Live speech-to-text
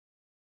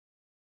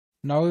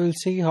Now we will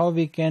see how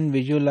we can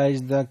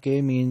visualize the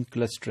k-mean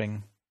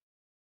clustering.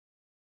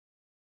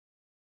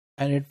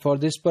 And for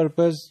this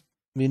purpose,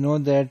 we know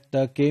that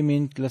the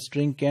k-mean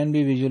clustering can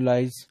be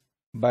visualized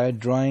by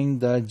drawing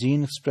the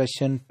gene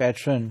expression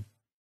pattern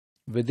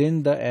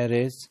within the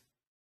arrays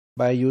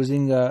by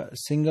using a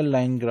single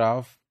line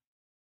graph,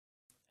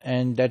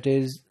 and that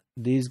is,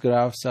 these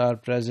graphs are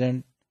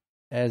present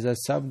as a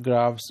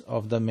subgraphs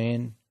of the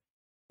main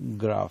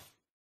graph.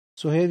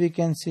 So here we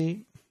can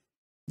see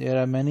there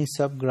are many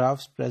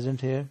subgraphs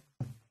present here.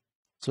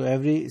 So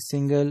every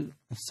single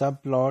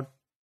subplot,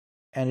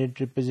 and it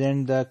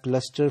represents the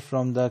cluster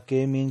from the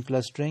k-mean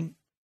clustering.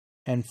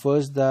 And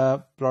first,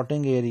 the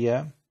plotting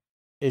area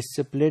is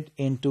split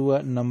into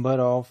a number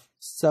of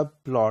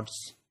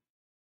subplots.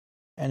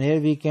 And here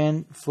we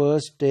can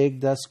first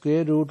take the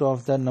square root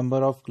of the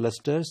number of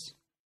clusters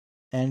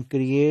and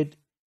create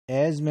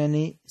as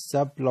many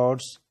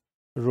subplots,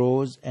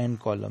 rows and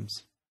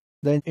columns.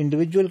 The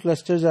individual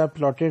clusters are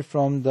plotted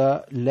from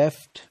the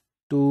left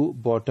to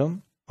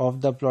bottom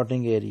of the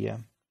plotting area,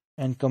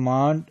 and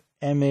command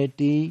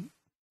mat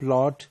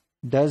plot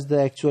does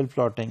the actual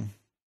plotting.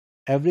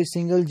 Every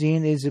single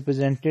gene is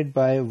represented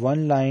by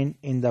one line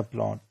in the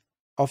plot.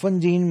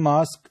 Often genes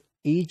mask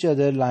each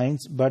other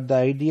lines, but the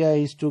idea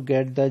is to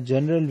get the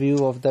general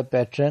view of the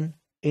pattern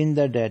in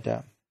the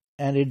data,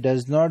 and it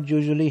does not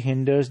usually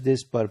hinder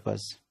this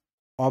purpose.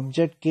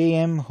 Object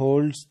km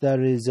holds the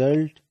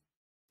result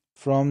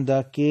from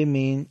the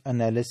k-mean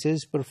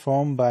analysis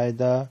performed by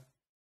the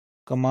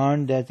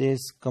command, that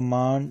is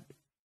command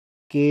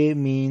k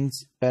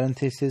means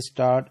parenthesis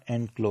start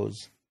and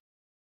close.